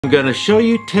I'm going to show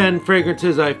you 10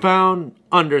 fragrances I found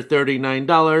under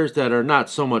 $39 that are not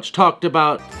so much talked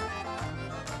about.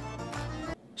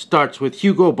 Starts with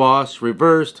Hugo Boss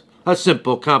Reversed, a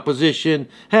simple composition,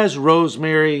 has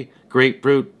rosemary,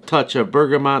 grapefruit, touch of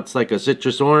bergamot, it's like a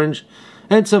citrus orange,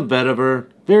 and some vetiver.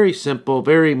 Very simple,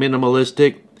 very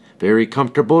minimalistic, very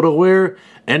comfortable to wear,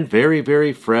 and very,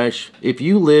 very fresh. If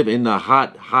you live in the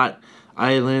hot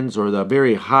islands or the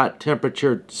very hot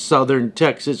temperature southern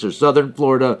Texas or southern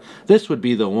Florida, this would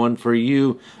be the one for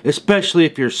you, especially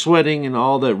if you're sweating in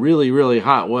all the really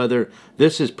hot weather.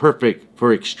 This is perfect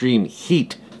for extreme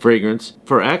heat fragrance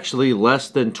for actually less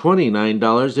than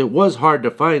 $29. It was hard to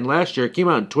find last year. It came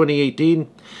out in 2018.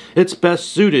 It's best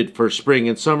suited for spring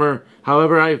and summer.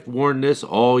 However, I've worn this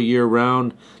all year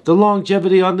round. The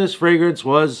longevity on this fragrance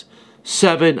was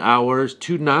 7 hours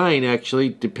to 9 actually,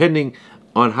 depending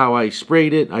on how I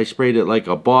sprayed it. I sprayed it like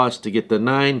a boss to get the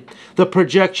 9. The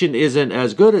projection isn't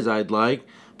as good as I'd like,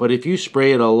 but if you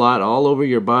spray it a lot all over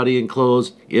your body and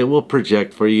clothes, it will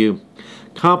project for you.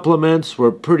 Compliments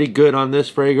were pretty good on this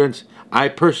fragrance. I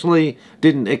personally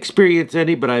didn't experience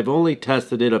any, but I've only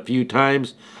tested it a few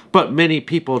times. But many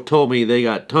people told me they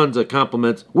got tons of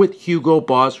compliments with Hugo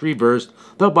Boss Reversed.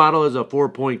 The bottle is a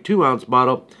 4.2 ounce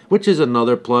bottle, which is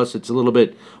another plus. It's a little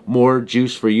bit more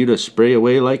juice for you to spray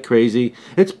away like crazy.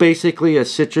 It's basically a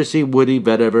citrusy, woody,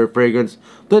 vetiver fragrance.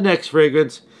 The next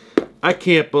fragrance, I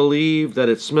can't believe that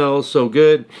it smells so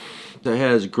good. It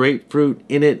has grapefruit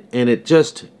in it, and it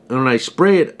just, when I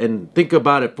spray it and think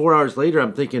about it 4 hours later,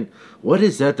 I'm thinking, what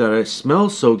is that it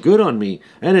smells so good on me?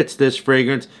 And it's this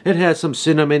fragrance. It has some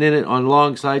cinnamon in it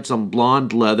alongside some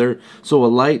blonde leather. So a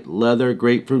light leather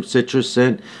grapefruit citrus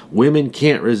scent. Women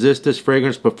can't resist this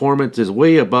fragrance. Performance is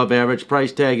way above average.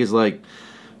 Price tag is like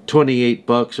 28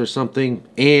 bucks or something.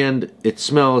 And it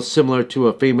smells similar to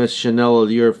a famous Chanel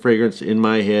Allure fragrance in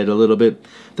my head a little bit.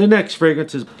 The next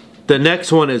fragrance is... The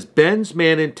next one is Benz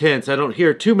Man Intense. I don't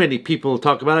hear too many people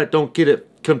talk about it. Don't get it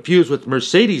confused with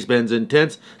Mercedes-Benz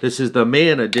Intense. This is the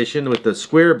Man edition with the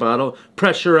square bottle,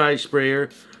 pressurized sprayer.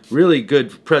 Really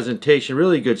good presentation,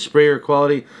 really good sprayer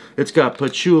quality. It's got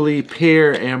patchouli,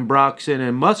 pear, ambroxan,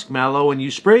 and muskmallow. When you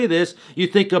spray this, you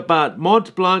think about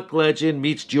Mont Blanc Legend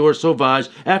meets Dior Sauvage.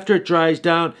 After it dries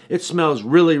down, it smells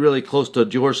really close to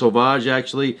Dior Sauvage,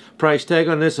 actually. Price tag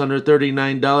on this, under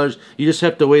 $39. You just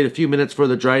have to wait a few minutes for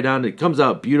the dry down. It comes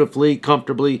out beautifully,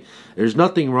 comfortably. There's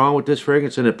nothing wrong with this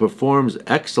fragrance, and it performs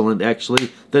excellent,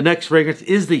 actually. The next fragrance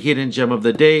is the hidden gem of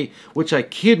the day, which I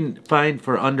couldn't find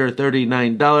for under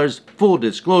 $39. Full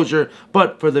disclosure,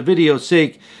 but for the video's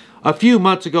sake, a few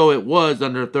months ago it was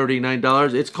under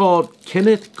 $39. It's called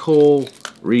Kenneth Cole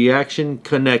Reaction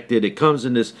Connected. It comes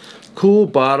in this cool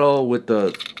bottle with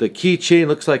the keychain.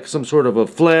 Looks like some sort of a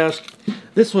flask.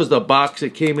 This was the box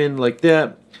it came in, like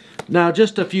that. Now,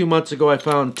 just a few months ago, I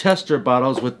found tester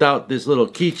bottles without this little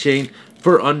keychain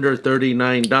for under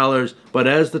 $39. But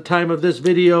as the time of this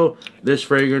video, this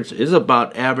fragrance is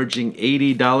about averaging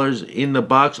 $80 in the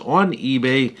box on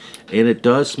eBay, and it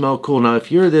does smell cool. Now,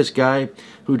 if you're this guy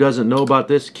who doesn't know about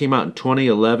this, it came out in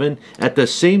 2011. At the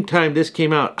same time this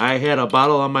came out, I had a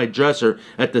bottle on my dresser.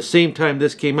 At the same time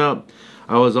this came out,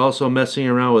 I was also messing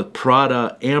around with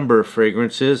Prada Amber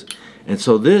fragrances. And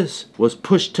so this was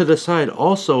pushed to the side.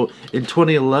 Also in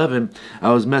 2011,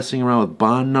 I was messing around with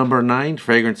Bond No. 9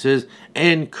 fragrances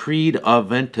and Creed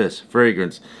Aventus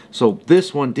fragrance. So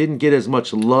this one didn't get as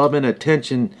much love and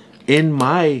attention in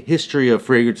my history of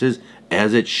fragrances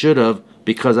as it should have,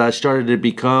 because I started to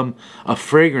become a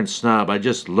fragrance snob. I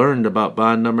just learned about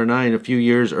Bond No. 9 a few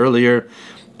years earlier,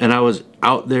 and I was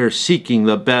out there seeking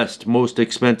the best, most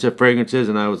expensive fragrances,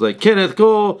 and I was like, Kenneth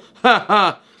Cole, ha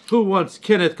ha! Who wants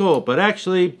Kenneth Cole? But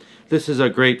actually, this is a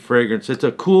great fragrance. It's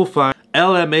a cool find.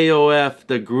 LMAOF,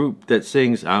 the group that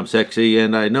sings I'm Sexy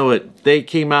and I Know It, they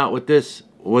came out with this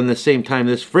when the same time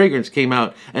this fragrance came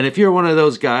out. And if you're one of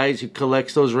those guys who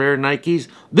collects those rare Nikes,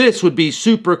 this would be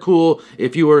super cool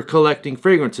if you were collecting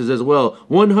fragrances as well.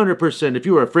 100%. If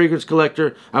you are a fragrance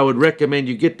collector, I would recommend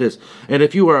you get this. And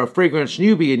if you are a fragrance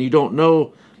newbie and you don't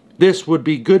know, this would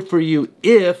be good for you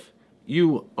if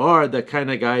you are the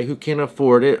kind of guy who can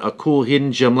afford it, a cool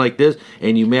hidden gem like this,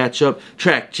 and you match up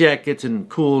track jackets and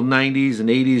cool 90s and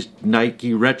 80s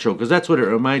Nike retro, because that's what it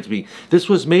reminds me. This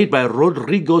was made by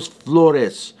Rodrigo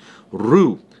Flores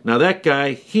Rue. Now that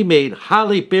guy, he made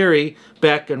Halle Berry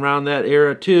back around that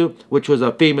era too, which was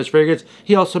a famous fragrance.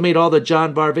 He also made all the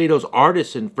John Varvatos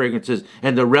artisan fragrances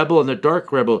and the Rebel and the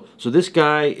Dark Rebel. So this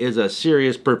guy is a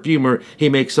serious perfumer. He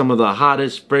makes some of the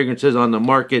hottest fragrances on the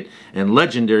market and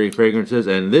legendary fragrances,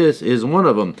 and this is one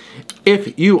of them.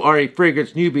 If you are a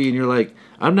fragrance newbie and you're like,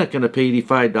 I'm not going to pay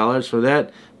 $85 for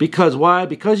that, Because why?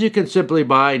 Because you can simply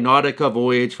buy Nautica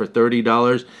Voyage for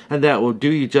 $30 and that will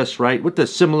do you just right with a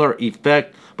similar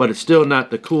effect, but it's still not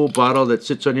the cool bottle that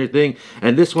sits on your thing.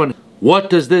 And this one,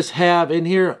 what does this have in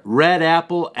here? Red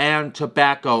apple and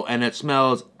tobacco, and it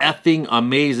smells effing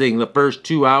amazing the first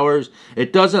 2 hours.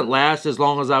 It doesn't last as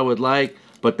long as I would like,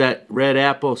 but that red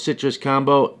apple citrus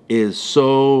combo is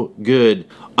so good.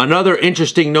 Another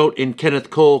interesting note in Kenneth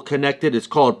Cole Connected is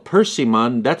called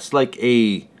persimmon. That's like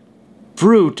a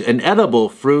fruit, an edible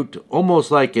fruit, almost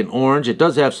like an orange. It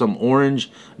does have some orange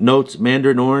notes,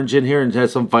 mandarin orange in here, and it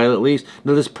has some violet leaves.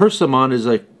 Now this persimmon is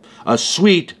a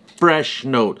sweet, fresh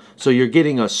note. So you're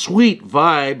getting a sweet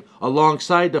vibe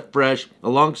alongside the fresh,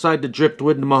 alongside the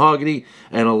driftwood and the mahogany,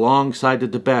 and alongside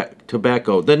the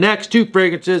tobacco. The next two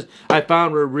fragrances I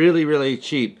found were really, really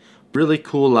cheap. Really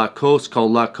cool Lacoste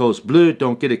called Lacoste Bleu.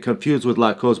 Don't get it confused with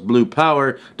Lacoste Blue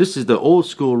Power. This is the old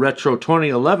school retro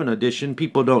 2011 edition.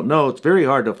 People don't know. It's very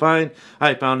hard to find.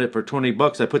 I found it for 20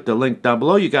 bucks. I put the link down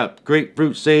below. You got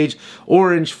grapefruit, sage,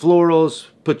 orange florals,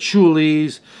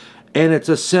 patchoulis, and it's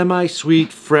a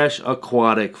semi-sweet, fresh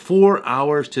aquatic. 4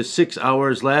 hours to 6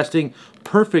 hours lasting.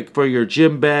 Perfect for your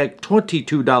gym bag.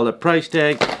 $22 price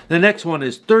tag. The next one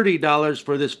is $30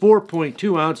 for this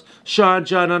 4.2 ounce Sean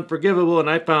John Unforgivable, and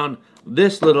I found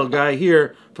this little guy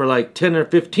here for like $10 or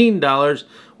 $15,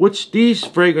 which these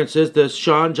fragrances, the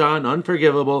Sean John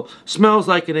Unforgivable, smells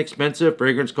like an expensive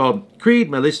fragrance called Creed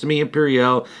Melissimi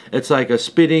Imperial. It's like a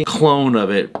spitting clone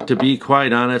of it, to be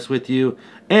quite honest with you.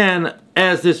 And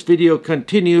as this video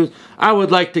continues, I would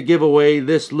like to give away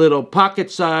this little pocket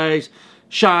size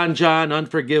Sean John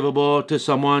Unforgivable to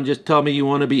someone. Just tell me you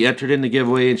want to be entered in the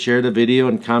giveaway and share the video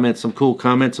and comment some cool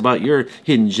comments about your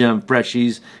hidden gem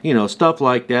freshies, you know, stuff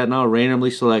like that, and I'll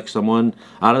randomly select someone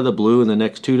out of the blue in the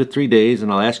next 2 to 3 days, and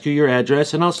I'll ask you your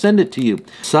address and I'll send it to you.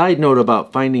 Side note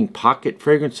about finding pocket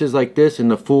fragrances like this in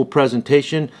the full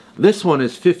presentation: this one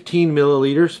is 15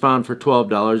 milliliters, found for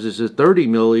 $12. This is 30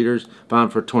 milliliters,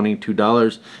 found for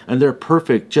 $22. And they're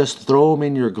perfect. Just throw them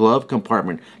in your glove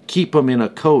compartment. Keep them in a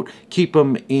coat. Keep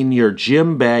them in your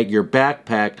gym bag, your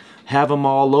backpack. Have them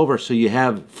all over so you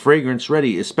have fragrance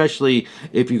ready, especially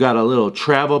if you got a little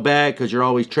travel bag because you're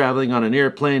always traveling on an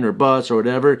airplane or bus or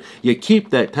whatever. You keep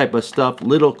that type of stuff,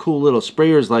 little cool little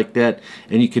sprayers like that,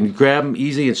 and you can grab them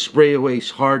easy and spray away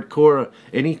hardcore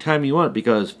anytime you want,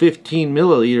 because 15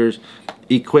 milliliters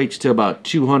equates to about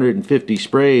 250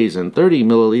 sprays, and 30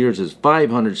 milliliters is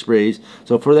 500 sprays.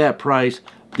 So for that price,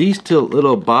 these two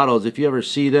little bottles, if you ever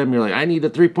see them, you're like, I need a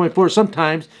 3.4.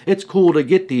 Sometimes it's cool to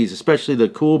get these, especially the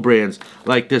cool brands.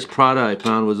 Like this Prada I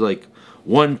found was like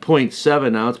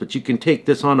 1.7 ounce, but you can take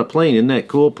this on a plane. Isn't that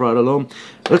cool, Prada Loam?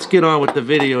 Let's get on with the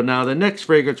video now. The next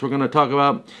fragrance we're going to talk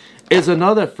about is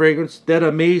another fragrance that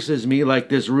amazes me, like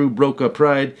this Rue Broca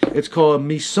Pride. It's called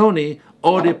Missoni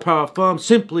Eau de Parfum.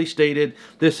 Simply stated,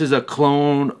 this is a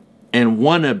clone and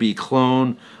wannabe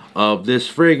clone of this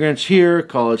fragrance here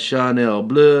called Chanel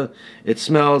Bleu. It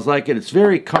smells like it. It's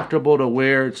very comfortable to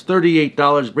wear. It's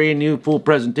 $38 brand new, full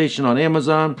presentation on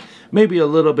Amazon. Maybe a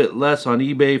little bit less on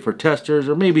eBay for testers,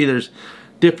 or maybe there's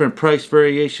different price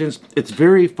variations. It's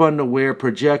very fun to wear,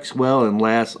 projects well, and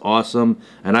lasts awesome.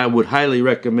 And I would highly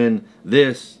recommend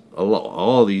this.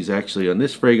 All these actually on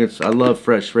this fragrance. I love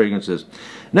fresh fragrances.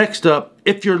 Next up,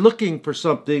 if you're looking for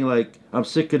something like, I'm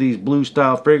sick of these blue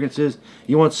style fragrances,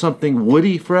 you want something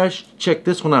woody fresh, check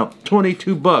this one out.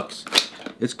 22 bucks.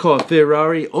 It's called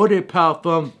Ferrari Eau de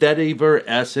Parfum Vetiver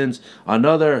Essence.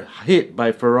 Another hit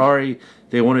by Ferrari.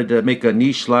 They wanted to make a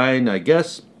niche line, I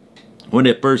guess. When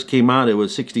it first came out, it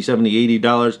was $60, $70,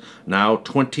 $80. Now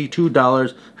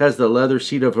 $22. Has the leather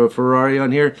seat of a Ferrari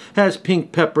on here. Has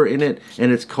pink pepper in it,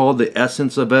 and it's called the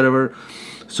Essence of Vetiver.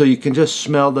 So you can just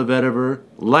smell the vetiver,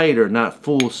 lighter, not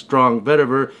full, strong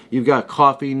vetiver. You've got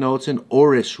coffee notes and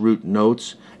orris root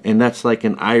notes, and that's like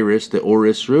an iris, the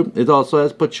orris root. It also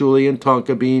has patchouli and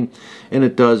tonka bean, and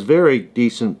it does very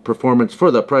decent performance for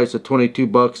the price of 22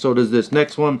 bucks. So does this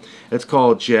next one. It's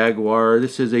called Jaguar.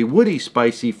 This is a woody,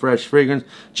 spicy, fresh fragrance.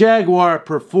 Jaguar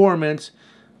Performance.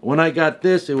 When I got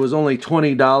this, it was only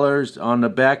 $20. On the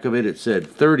back of it, it said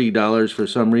 $30 for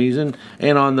some reason.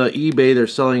 And on the eBay, they're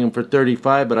selling them for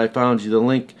 $35, but I found you the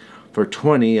link for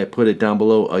 $20. I put it down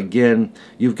below again.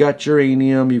 You've got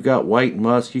geranium, you've got white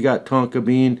musk, you got tonka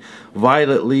bean,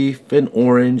 violet leaf, and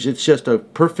orange. It's just a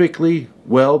perfectly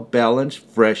well-balanced,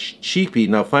 fresh cheapie.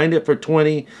 Now find it for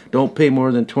 $20. Don't pay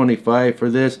more than $25 for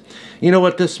this. You know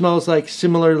what this smells like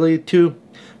similarly to?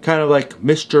 Kind of like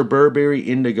Mr. Burberry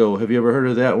Indigo. Have you ever heard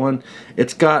of that one?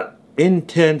 It's got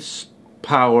intense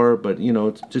power, but you know,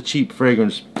 it's a cheap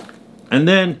fragrance. And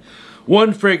then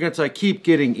one fragrance I keep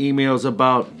getting emails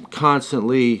about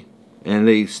constantly and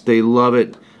they love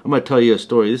it. I'm gonna tell you a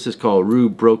story. This is called Rue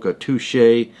Broca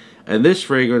Touche, and this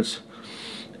fragrance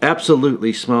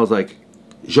absolutely smells like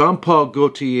Jean-Paul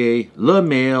Gaultier, Le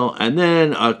Male, and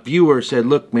then a viewer said,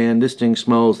 look man, this thing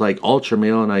smells like Ultra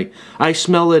Male, and I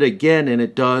smell it again, and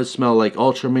it does smell like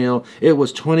Ultra Male. It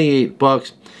was 28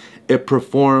 bucks. It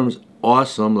performs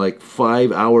awesome, like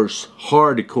 5 hours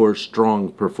hardcore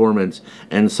strong performance,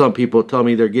 and some people tell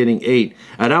me they're getting 8.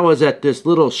 And I was at this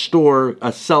little store,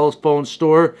 a cell phone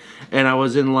store, and I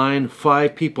was in line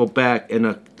 5 people back,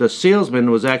 and the salesman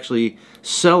was actually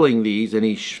selling these, and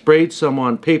he sprayed some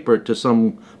on paper to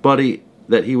somebody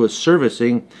that he was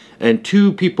servicing, and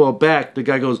 2 people back, the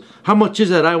guy goes, how much is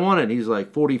that? I want it. He's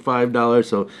like $45.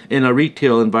 So in a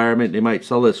retail environment, they might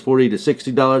sell this $40 to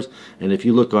 $60, and if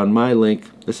you look on my link,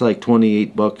 it's like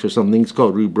 28 bucks or something. It's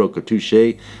called Rue Broca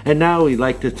Touche. And now we'd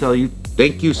like to tell you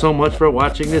thank you so much for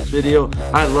watching this video.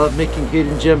 I love making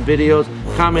hidden gem videos.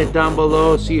 Comment down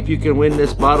below, see if you can win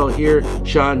this bottle here,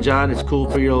 Sean John. It's cool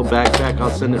for your little backpack. I'll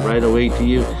send it right away to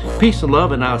you. Peace and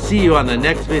love, and I'll see you on the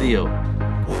next video.